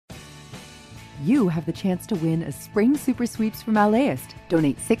you have the chance to win a spring super sweeps from LAist.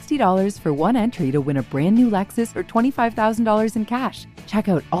 Donate $60 for one entry to win a brand new Lexus or $25,000 in cash. Check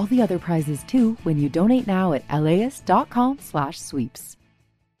out all the other prizes too when you donate now at LAist.com/sweeps.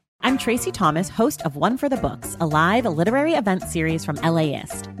 I'm Tracy Thomas, host of One for the Books, a live literary event series from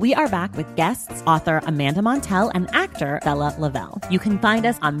LAist. We are back with guests, author Amanda Montell and actor Bella Lavelle. You can find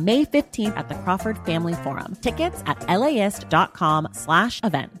us on May 15th at the Crawford Family Forum. Tickets at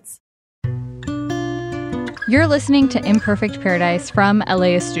LAist.com/events. You're listening to Imperfect Paradise from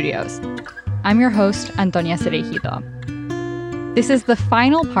LAist Studios. I'm your host, Antonia Cereijido. This is the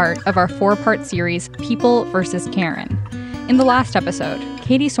final part of our 4-part series, People vs. Karen. In the last episode,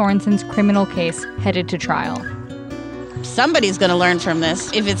 Katie Sorensen's criminal case headed to trial. Somebody's going to learn from this.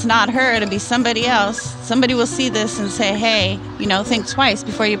 If it's not her, it'll be somebody else. Somebody will see this and say, hey, think twice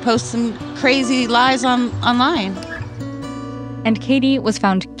before you post some crazy lies online. And Katie was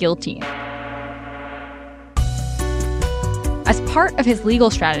found guilty. As part of his legal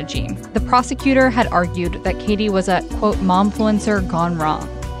strategy, the prosecutor had argued that Katie was a, quote, momfluencer gone wrong.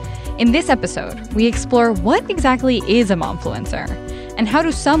 In this episode, we explore what exactly is a momfluencer, and how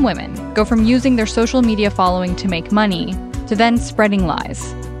do some women go from using their social media following to make money to then spreading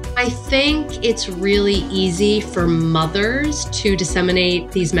lies. I think it's really easy for mothers to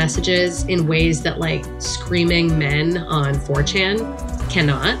disseminate these messages in ways that, screaming men on 4chan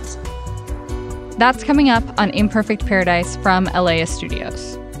cannot. That's coming up on Imperfect Paradise from LAist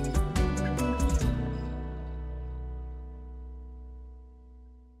Studios.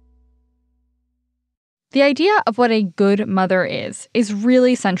 The idea of what a good mother is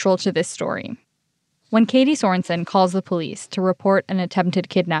really central to this story. When Katie Sorensen calls the police to report an attempted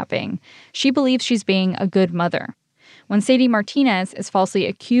kidnapping, she believes she's being a good mother. When Sadie Martinez is falsely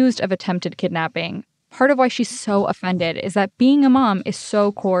accused of attempted kidnapping, part of why she's so offended is that being a mom is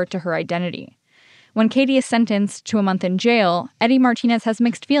so core to her identity. When Katie is sentenced to a month in jail, Eddie Martinez has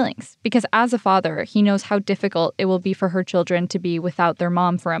mixed feelings because as a father, he knows how difficult it will be for her children to be without their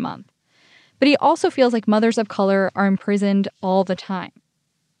mom for a month. But he also feels like mothers of color are imprisoned all the time.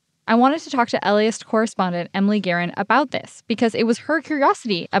 I wanted to talk to LAist correspondent Emily Guerin about this because it was her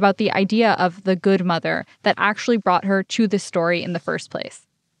curiosity about the idea of the good mother that actually brought her to this story in the first place.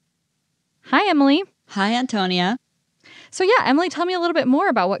 Hi, Emily. Hi, Antonia. So Emily, tell me a little bit more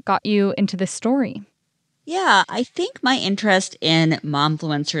about what got you into this story. Yeah, I think my interest in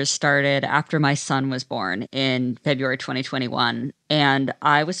momfluencers started after my son was born in February 2021. And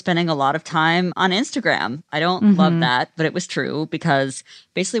I was spending a lot of time on Instagram. I don't love that, but it was true because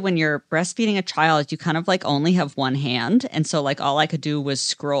basically when you're breastfeeding a child, you kind of only have one hand. And so all I could do was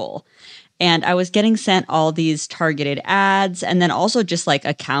scroll. And I was getting sent all these targeted ads and then also just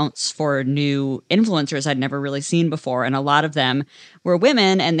accounts for new influencers I'd never really seen before. And a lot of them were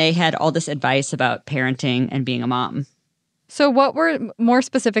women and they had all this advice about parenting and being a mom. So what were, more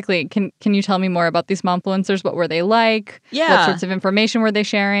specifically, can you tell me more about these momfluencers? What were they like? Yeah. What sorts of information were they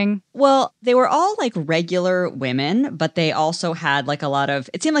sharing? Well, they were all regular women, but they also had a lot of,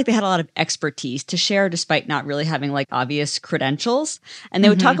 it seemed like they had a lot of expertise to share despite not really having obvious credentials. And they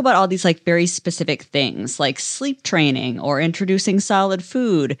would talk about all these very specific things like sleep training or introducing solid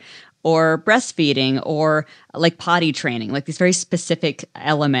food or breastfeeding or potty training, these very specific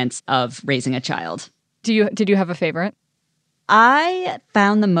elements of raising a child. Did you have a favorite? I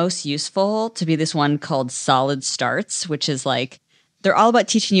found the most useful to be this one called Solid Starts, which is they're all about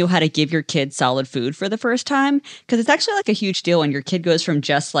teaching you how to give your kid solid food for the first time. Because it's actually a huge deal when your kid goes from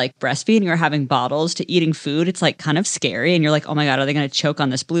just breastfeeding or having bottles to eating food. It's kind of scary. And you're oh my God, are they going to choke on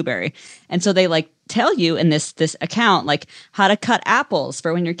this blueberry? And so they tell you in this account, how to cut apples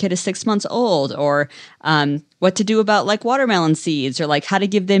for when your kid is 6 months old or what to do about watermelon seeds or how to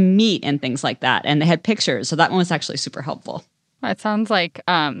give them meat and things like that. And they had pictures. So that one was actually super helpful. It sounds like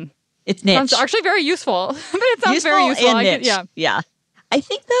it's niche. Sounds actually very useful. But it sounds very useful. And niche. Yeah. I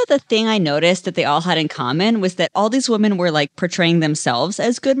think, though, the thing I noticed that they all had in common was that all these women were portraying themselves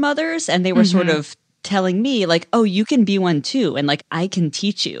as good mothers. And they were sort of telling me oh, you can be one too. And I can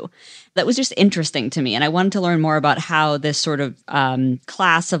teach you. That was just interesting to me. And I wanted to learn more about how this sort of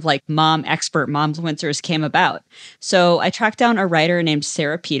class of mom expert momfluencers came about. So I tracked down a writer named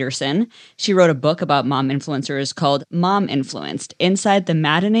Sarah Peterson. She wrote a book about mom influencers called Mom Influenced: Inside the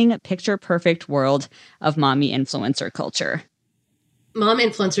Maddening Picture Perfect World of Mommy Influencer Culture. Mom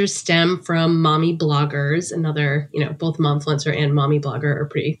influencers stem from mommy bloggers. Another, both momfluencer and mommy blogger are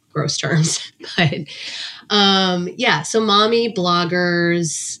pretty gross terms. But so mommy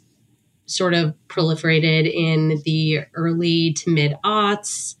bloggers sort of proliferated in the early to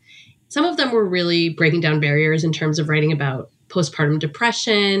mid-aughts. Some of them were really breaking down barriers in terms of writing about postpartum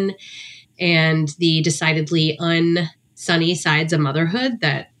depression and the decidedly unsunny sides of motherhood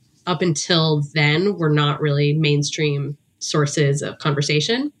that up until then were not really mainstream sources of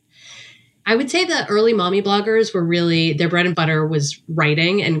conversation. I would say the early mommy bloggers were really, their bread and butter was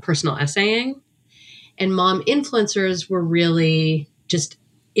writing and personal essaying. And mom influencers were really just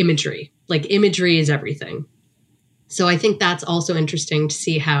imagery. Like imagery is everything. So I think that's also interesting to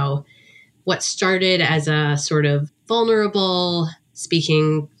see how what started as a sort of vulnerable,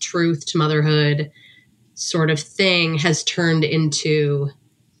 speaking truth to motherhood sort of thing has turned into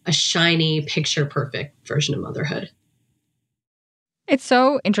a shiny, picture perfect version of motherhood. It's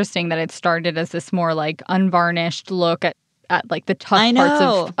so interesting that it started as this more like unvarnished look at like the tough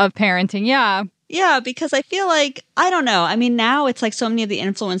parts of parenting. Yeah. Yeah, because I feel like, I don't know. I mean, now it's like so many of the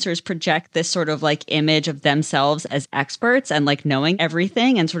influencers project this sort of like image of themselves as experts and like knowing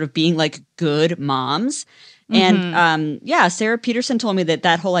everything and sort of being like good moms. And yeah, Sarah Peterson told me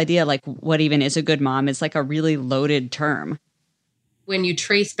that whole idea, like what even is a good mom, is like a really loaded term. When you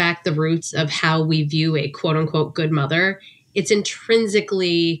trace back the roots of how we view a quote unquote good mother, it's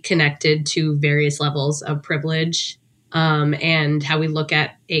intrinsically connected to various levels of privilege. And how we look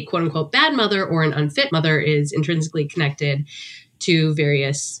at a quote unquote bad mother or an unfit mother is intrinsically connected to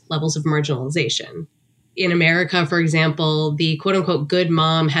various levels of marginalization. In America, for example, the quote unquote good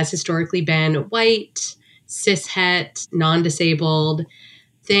mom has historically been white, cishet, non-disabled,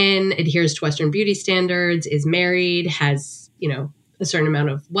 thin, adheres to Western beauty standards, is married, has, a certain amount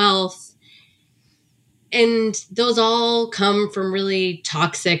of wealth. And those all come from really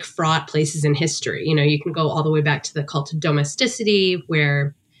toxic, fraught places in history. You can go all the way back to the cult of domesticity,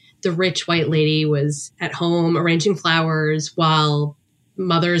 where the rich white lady was at home arranging flowers while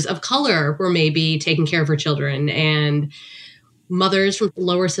mothers of color were maybe taking care of her children. And mothers from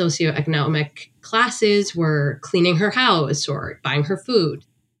lower socioeconomic classes were cleaning her house or buying her food.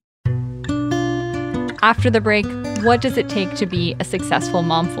 After the break, what does it take to be a successful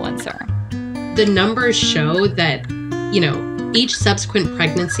momfluencer? The numbers show that, each subsequent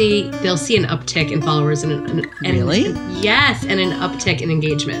pregnancy, they'll see an uptick in followers Really? Yes, and an uptick in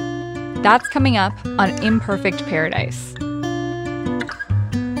engagement. That's coming up on Imperfect Paradise.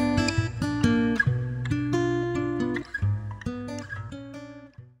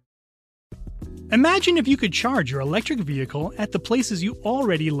 Imagine if you could charge your electric vehicle at the places you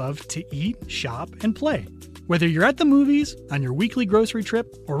already love to eat, shop, and play. Whether you're at the movies, on your weekly grocery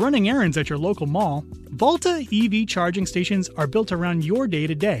trip, or running errands at your local mall, Volta EV charging stations are built around your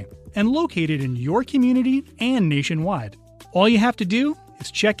day-to-day and located in your community and nationwide. All you have to do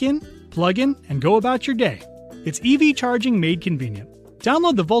is check in, plug in, and go about your day. It's EV charging made convenient.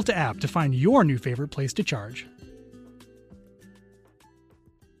 Download the Volta app to find your new favorite place to charge.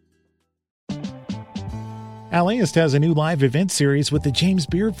 LAist has a new live event series with the James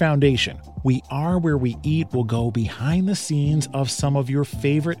Beard Foundation. We Are Where We Eat will go behind the scenes of some of your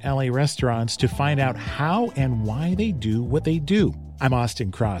favorite LA restaurants to find out how and why they do what they do. I'm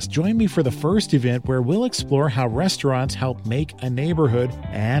Austin Cross. Join me for the first event where we'll explore how restaurants help make a neighborhood,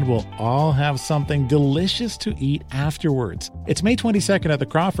 and we'll all have something delicious to eat afterwards. It's May 22nd at the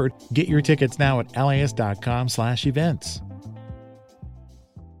Crawford. Get your tickets now at laist.com/events.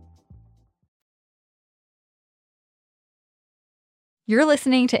 You're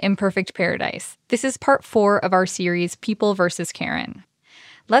listening to Imperfect Paradise. This is part 4 of our series, People vs. Karen.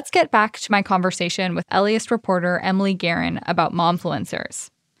 Let's get back to my conversation with LAist reporter Emily Guerin about momfluencers.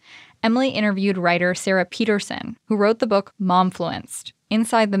 Emily interviewed writer Sarah Peterson, who wrote the book Momfluenced,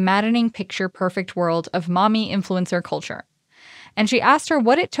 Inside the Maddening Picture-Perfect World of Mommy Influencer Culture. And she asked her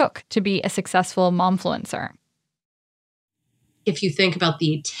what it took to be a successful momfluencer. If you think about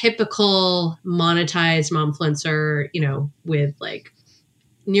the typical monetized momfluencer, with like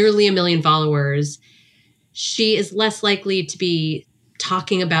nearly 1 million followers, she is less likely to be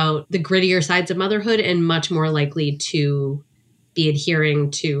talking about the grittier sides of motherhood and much more likely to be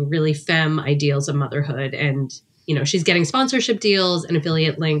adhering to really femme ideals of motherhood. And, she's getting sponsorship deals and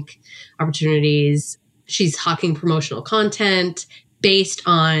affiliate link opportunities. She's hawking promotional content based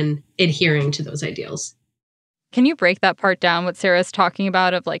on adhering to those ideals. Can you break that part down, what Sarah's talking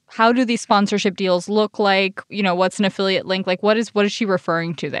about, of like, how do these sponsorship deals look like? What's an affiliate link? Like, what is she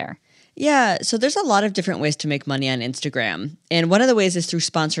referring to there? Yeah, so there's a lot of different ways to make money on Instagram. And one of the ways is through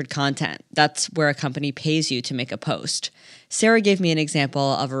sponsored content. That's where a company pays you to make a post. Sarah gave me an example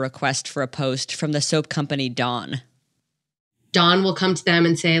of a request for a post from the soap company Dawn. Dawn will come to them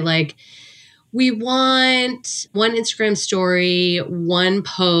and say, like, we want one Instagram story, one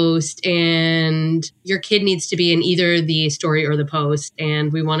post, and your kid needs to be in either the story or the post,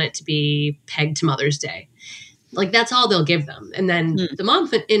 and we want it to be pegged to Mother's Day. Like, that's all they'll give them. And then the mom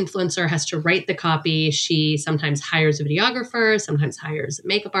influencer has to write the copy. She sometimes hires a videographer, sometimes hires a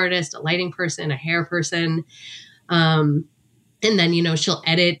makeup artist, a lighting person, a hair person. And then, you know, she'll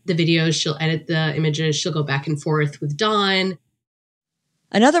edit the videos, she'll edit the images, she'll go back and forth with Dawn.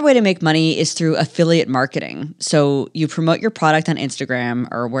 Another way to make money is through affiliate marketing. So you promote your product on Instagram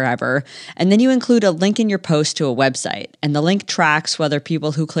or wherever, and then you include a link in your post to a website. And the link tracks whether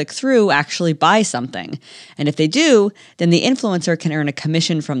people who click through actually buy something. And if they do, then the influencer can earn a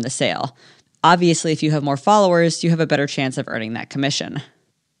commission from the sale. Obviously, if you have more followers, you have a better chance of earning that commission.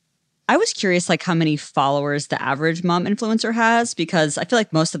 I was curious, like, how many followers the average mom influencer has, because I feel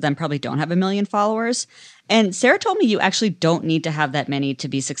like most of them probably don't have 1 million followers. And Sarah told me you actually don't need to have that many to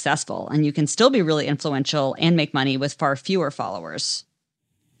be successful, and you can still be really influential and make money with far fewer followers.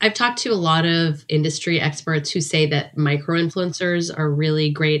 I've talked to a lot of industry experts who say that micro-influencers are really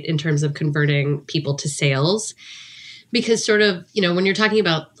great in terms of converting people to sales. Because sort of, you know, when you're talking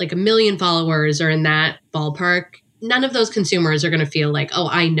about like 1 million followers or in that ballpark, none of those consumers are going to feel like, oh,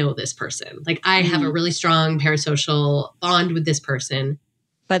 I know this person. Like, I have a really strong parasocial bond with this person.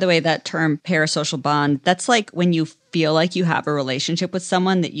 By the way, that term parasocial bond, that's like when you feel like you have a relationship with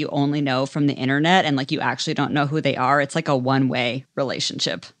someone that you only know from the internet and like you actually don't know who they are. It's like a one-way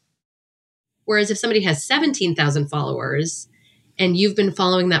relationship. Whereas if somebody has 17,000 followers and you've been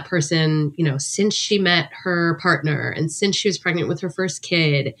following that person, you know, since she met her partner and since she was pregnant with her first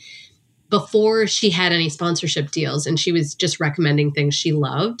kid, before she had any sponsorship deals and she was just recommending things she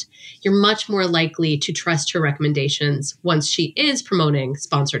loved, you're much more likely to trust her recommendations once she is promoting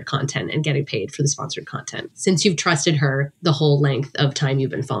sponsored content and getting paid for the sponsored content, since you've trusted her the whole length of time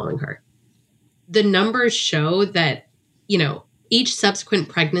you've been following her. The numbers show that, you know, each subsequent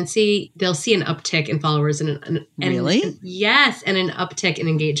pregnancy, they'll see an uptick in followers and Really? Yes, and an uptick in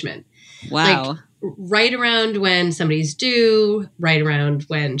engagement. Wow. Like, right around when somebody's due, right around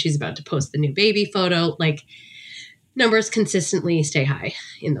when she's about to post the new baby photo, like, numbers consistently stay high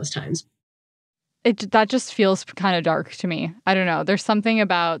in those times. That just feels kind of dark to me. I don't know. There's something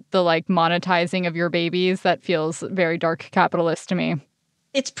about the like monetizing of your babies that feels very dark capitalist to me.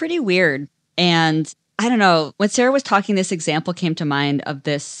 It's pretty weird. And I don't know, when Sarah was talking, this example came to mind of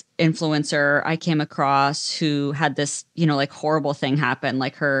this influencer I came across who had this, you know, like horrible thing happen.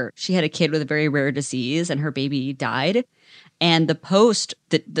 Like she had a kid with a very rare disease and her baby died. And the post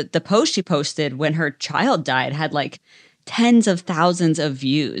she posted when her child died had like tens of thousands of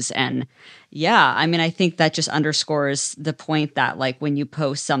views. And yeah, I mean, I think that just underscores the point that like when you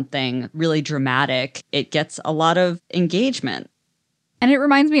post something really dramatic, it gets a lot of engagement. And it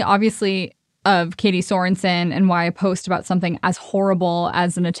reminds me, obviously, of Katie Sorensen and why a post about something as horrible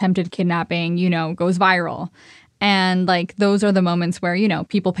as an attempted kidnapping, you know, goes viral. And like those are the moments where, you know,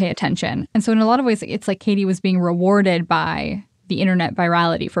 people pay attention. And so in a lot of ways, it's like Katie was being rewarded by the internet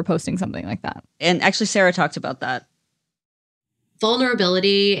virality for posting something like that. And actually, Sarah talked about that.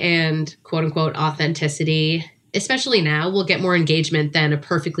 Vulnerability and quote unquote authenticity, especially now, will get more engagement than a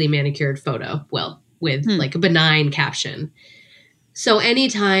perfectly manicured photo will with like a benign caption. So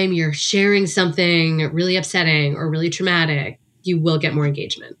anytime you're sharing something really upsetting or really traumatic, you will get more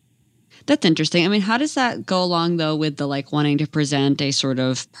engagement. That's interesting. I mean, how does that go along, though, with the like wanting to present a sort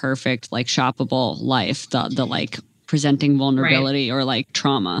of perfect, like shoppable life, the like presenting vulnerability or like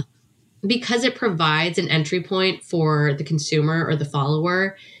trauma? Because it provides an entry point for the consumer or the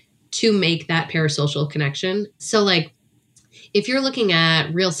follower to make that parasocial connection. So like if you're looking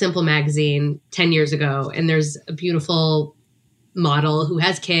at Real Simple magazine 10 years ago and there's a beautiful model who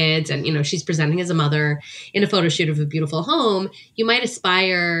has kids and, you know, she's presenting as a mother in a photo shoot of a beautiful home, you might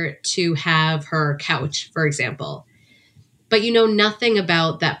aspire to have her couch, for example. But you know nothing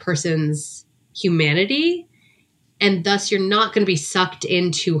about that person's humanity, and thus you're not going to be sucked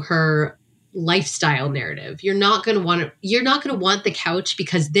into her lifestyle narrative. You're not going to want the couch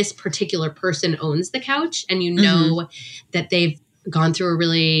because this particular person owns the couch and you know that they've gone through a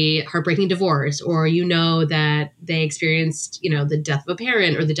really heartbreaking divorce, or you know that they experienced, you know, the death of a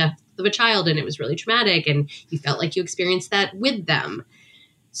parent or the death of a child and it was really traumatic and you felt like you experienced that with them.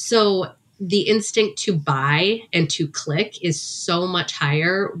 So the instinct to buy and to click is so much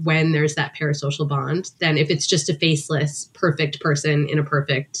higher when there's that parasocial bond than if it's just a faceless, perfect person in a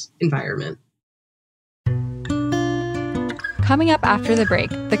perfect environment. Coming up after the break,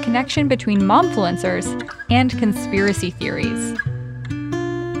 the connection between momfluencers and conspiracy theories.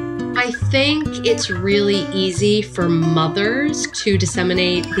 I think it's really easy for mothers to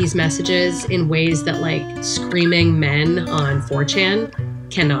disseminate these messages in ways that like screaming men on 4chan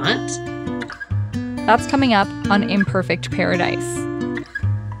cannot. That's coming up on Imperfect Paradise.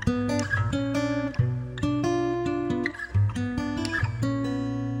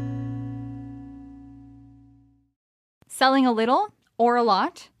 Selling a little or a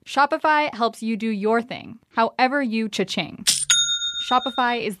lot? Shopify helps you do your thing, however you cha-ching.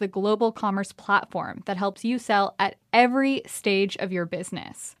 Shopify is the global commerce platform that helps you sell at every stage of your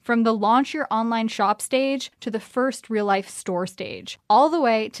business. From the launch your online shop stage to the first real-life store stage, all the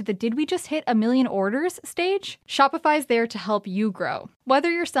way to the did we just hit 1 million orders stage? Shopify's there to help you grow.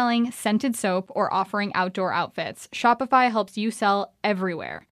 Whether you're selling scented soap or offering outdoor outfits, Shopify helps you sell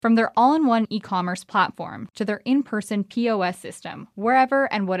everywhere. From their all-in-one e-commerce platform to their in-person POS system, wherever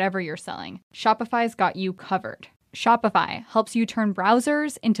and whatever you're selling, Shopify's got you covered. Shopify helps you turn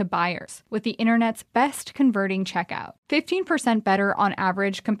browsers into buyers with the internet's best converting checkout. 15% better on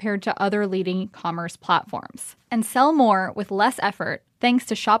average compared to other leading commerce platforms. And sell more with less effort thanks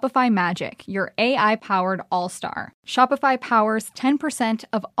to Shopify Magic, your AI-powered all-star. Shopify powers 10%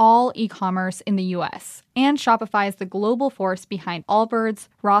 of all e-commerce in the US. And Shopify is the global force behind Allbirds,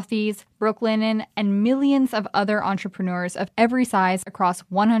 Rothy's, Brooklinen, and millions of other entrepreneurs of every size across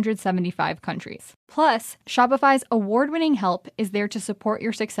 175 countries. Plus, Shopify's award-winning help is there to support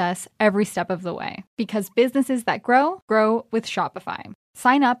your success every step of the way. Because businesses that grow, grow with Shopify.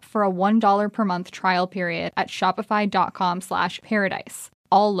 Sign up for a $1 per month trial period at shopify.com/paradise,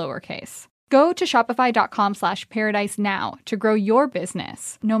 all lowercase. Go to shopify.com/paradise now to grow your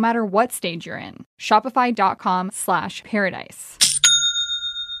business, no matter what stage you're in. Shopify.com/paradise.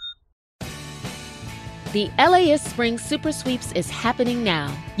 The LAist Spring Super Sweeps is happening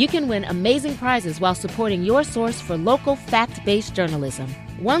now. You can win amazing prizes while supporting your source for local fact-based journalism.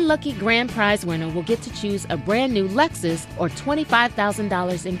 One lucky grand prize winner will get to choose a brand new Lexus or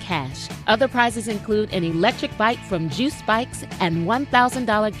 $25,000 in cash. Other prizes include an electric bike from Juice Bikes and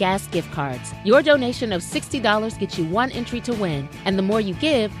 $1,000 gas gift cards. Your donation of $60 gets you one entry to win, and the more you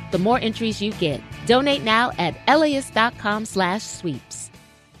give, the more entries you get. Donate now at LAist.com/sweeps.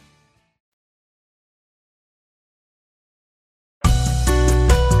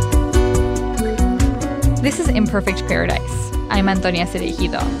 This is Imperfect Paradise. I'm Antonia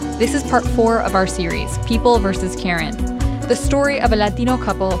Cereijido. This is part 4 of our series, People vs. Karen, the story of a Latino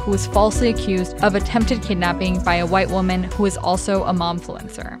couple who was falsely accused of attempted kidnapping by a white woman who is also a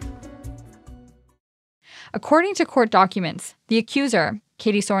momfluencer. According to court documents, the accuser,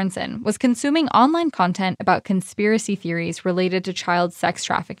 Katie Sorensen, was consuming online content about conspiracy theories related to child sex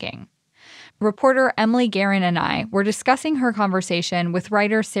trafficking. Reporter Emily Guerin and I were discussing her conversation with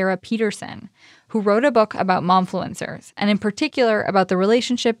writer Sarah Peterson, who wrote a book about momfluencers, and in particular about the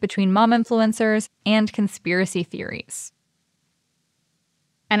relationship between mom influencers and conspiracy theories.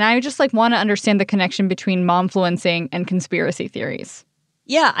 And I just want to understand the connection between momfluencing and conspiracy theories.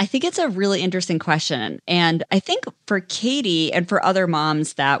 Yeah, I think it's a really interesting question. And I think for Katie and for other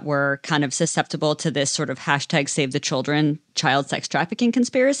moms that were kind of susceptible to this sort of hashtag Save the Children child sex trafficking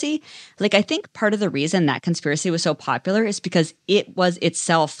conspiracy, I think part of the reason that conspiracy was so popular is because it was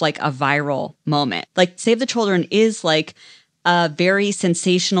itself a viral moment. Save the Children is a very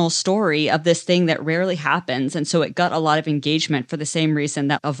sensational story of this thing that rarely happens. And so it got a lot of engagement for the same reason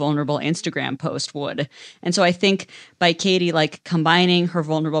that a vulnerable Instagram post would. And so I think by Katie, combining her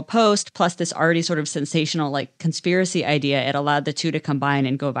vulnerable post plus this already sort of sensational, conspiracy idea, it allowed the two to combine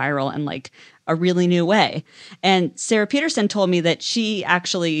and go viral in a really new way. And Sarah Peterson told me that she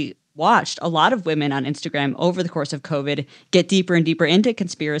actually watched a lot of women on Instagram over the course of COVID get deeper and deeper into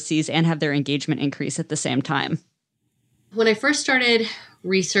conspiracies and have their engagement increase at the same time. When I first started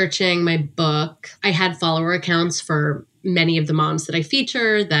researching my book, I had follower accounts for many of the moms that I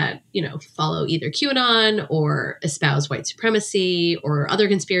feature that, follow either QAnon or espouse white supremacy or other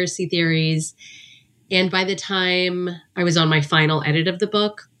conspiracy theories. And by the time I was on my final edit of the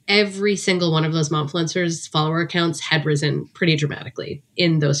book, every single one of those momfluencers' follower accounts had risen pretty dramatically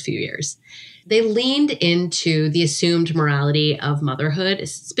in those few years. They leaned into the assumed morality of motherhood,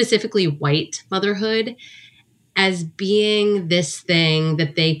 specifically white motherhood, as being this thing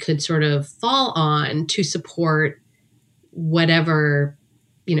that they could sort of fall on to support whatever,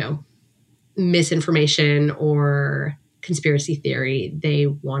 misinformation or conspiracy theory they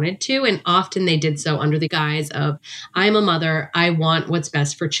wanted to. And often they did so under the guise of, I'm a mother, I want what's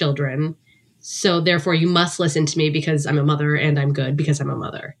best for children. So therefore you must listen to me because I'm a mother and I'm good because I'm a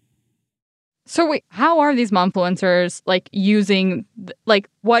mother. So wait, how are these momfluencers using,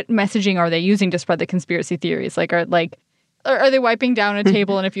 what messaging are they using to spread the conspiracy theories? Are they wiping down a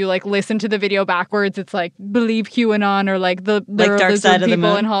table and if you listen to the video backwards, it's believe QAnon or the Dark Side of the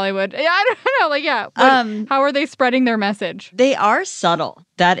Moon in Hollywood? Yeah, I don't know. How are they spreading their message? They are subtle.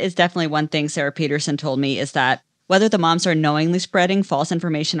 That is definitely one thing Sarah Peterson told me is that whether the moms are knowingly spreading false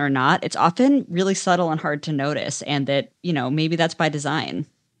information or not, it's often really subtle and hard to notice. And that, maybe that's by design.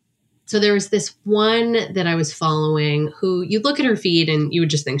 So there was this one that I was following who you look at her feed and you would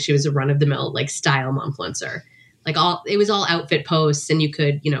just think she was a run-of-the-mill, like, style momfluencer. Like, it was all outfit posts and you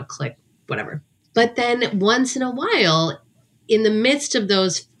could, click whatever. But then once in a while, in the midst of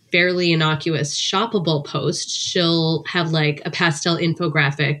those fairly innocuous shoppable posts, she'll have like a pastel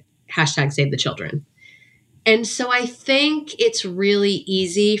infographic, #SaveTheChildren. And so I think it's really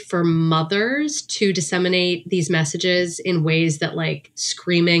easy for mothers to disseminate these messages in ways that like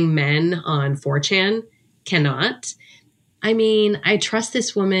screaming men on 4chan cannot. I mean, I trust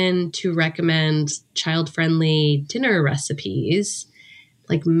this woman to recommend child-friendly dinner recipes.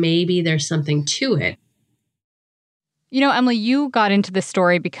 Like maybe there's something to it. Emily, you got into this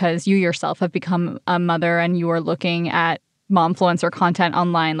story because you yourself have become a mother and you are looking at momfluencer content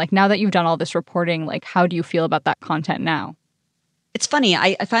online. Like now that you've done all this reporting, like how do you feel about that content now? It's funny.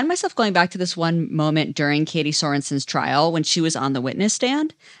 I find myself going back to this one moment during Katie Sorensen's trial when she was on the witness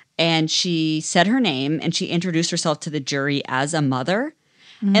stand and she said her name and she introduced herself to the jury as a mother.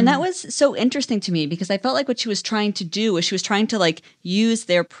 And that was so interesting to me because I felt like what she was trying to do was she was trying to like use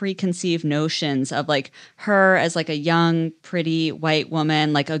their preconceived notions of like her as like a young, pretty white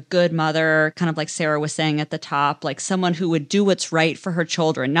woman, like a good mother, kind of like Sarah was saying at the top, like someone who would do what's right for her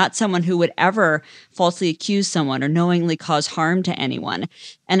children, not someone who would ever falsely accuse someone or knowingly cause harm to anyone.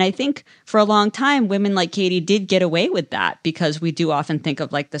 And I think for a long time, women like Katie did get away with that because we do often think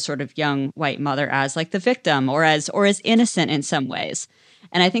of like the sort of young white mother as like the victim or as innocent in some ways.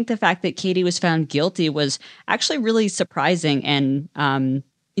 And I think the fact that Katie was found guilty was actually really surprising and,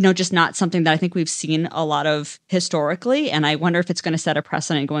 just not something that I think we've seen a lot of historically. And I wonder if it's going to set a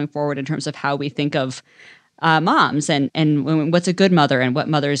precedent going forward in terms of how we think of moms and what's a good mother and what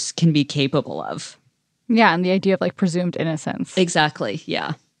mothers can be capable of. Yeah, and the idea of like presumed innocence. Exactly,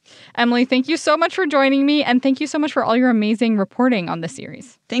 yeah. Emily, thank you so much for joining me. And thank you so much for all your amazing reporting on this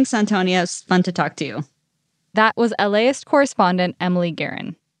series. Thanks, Antonia. It's fun to talk to you. That was LAist correspondent Emily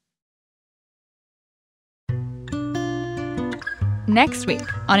Guerin. Next week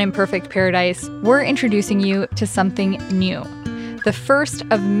on Imperfect Paradise, we're introducing you to something new. The first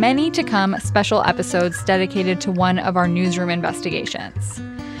of many to come special episodes dedicated to one of our newsroom investigations.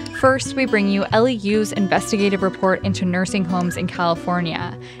 First, we bring you LEU's investigative report into nursing homes in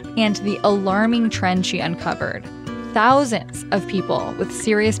California and the alarming trend she uncovered. Thousands of people with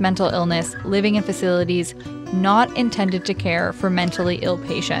serious mental illness living in facilities not intended to care for mentally ill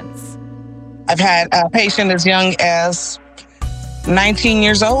patients. I've had a patient as young as 19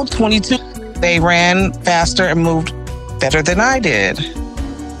 years old, 22. They ran faster and moved better than I did.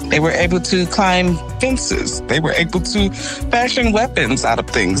 They were able to climb fences. They were able to fashion weapons out of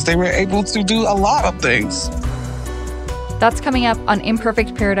things. They were able to do a lot of things. That's coming up on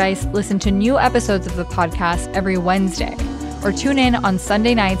Imperfect Paradise. Listen to new episodes of the podcast every Wednesday, or tune in on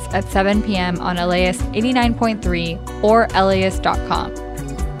Sunday nights at 7 p.m. on LAist 89.3 or LAist.com.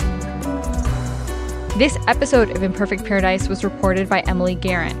 This episode of Imperfect Paradise was reported by Emily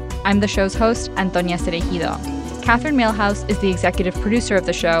Guerin. I'm the show's host, Antonia Cereijido. Catherine Mailhouse is the executive producer of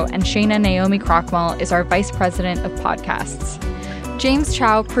the show, and Shayna Naomi Crockmull is our vice president of podcasts. James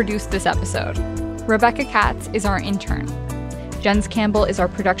Chow produced this episode. Rebecca Katz is our intern. Jens Campbell is our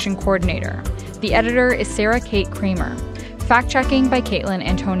production coordinator. The editor is Sarah Kate Kramer. Fact-checking by Caitlin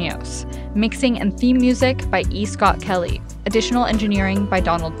Antonios. Mixing and theme music by E. Scott Kelly. Additional engineering by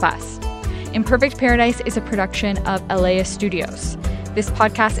Donald Best. Imperfect Paradise is a production of LAist Studios. This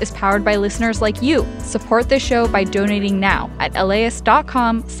podcast is powered by listeners like you. Support this show by donating now at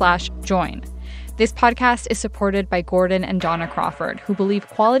laist.com/join. This podcast is supported by Gordon and Donna Crawford, who believe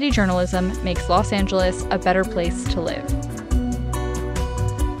quality journalism makes Los Angeles a better place to live.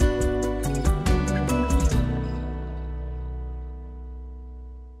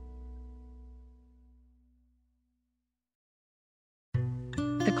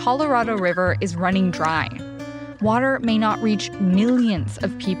 The Colorado River is running dry. Water may not reach millions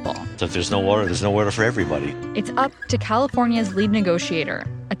of people. So if there's no water for everybody. It's up to California's lead negotiator,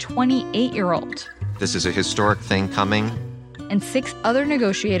 a 28-year-old. This is a historic thing coming. And 6 other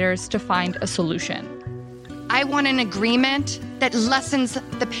negotiators to find a solution. I want an agreement that lessens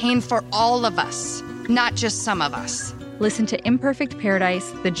the pain for all of us, not just some of us. Listen to Imperfect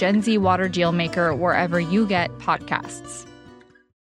Paradise, the Gen Z water deal maker, wherever you get podcasts.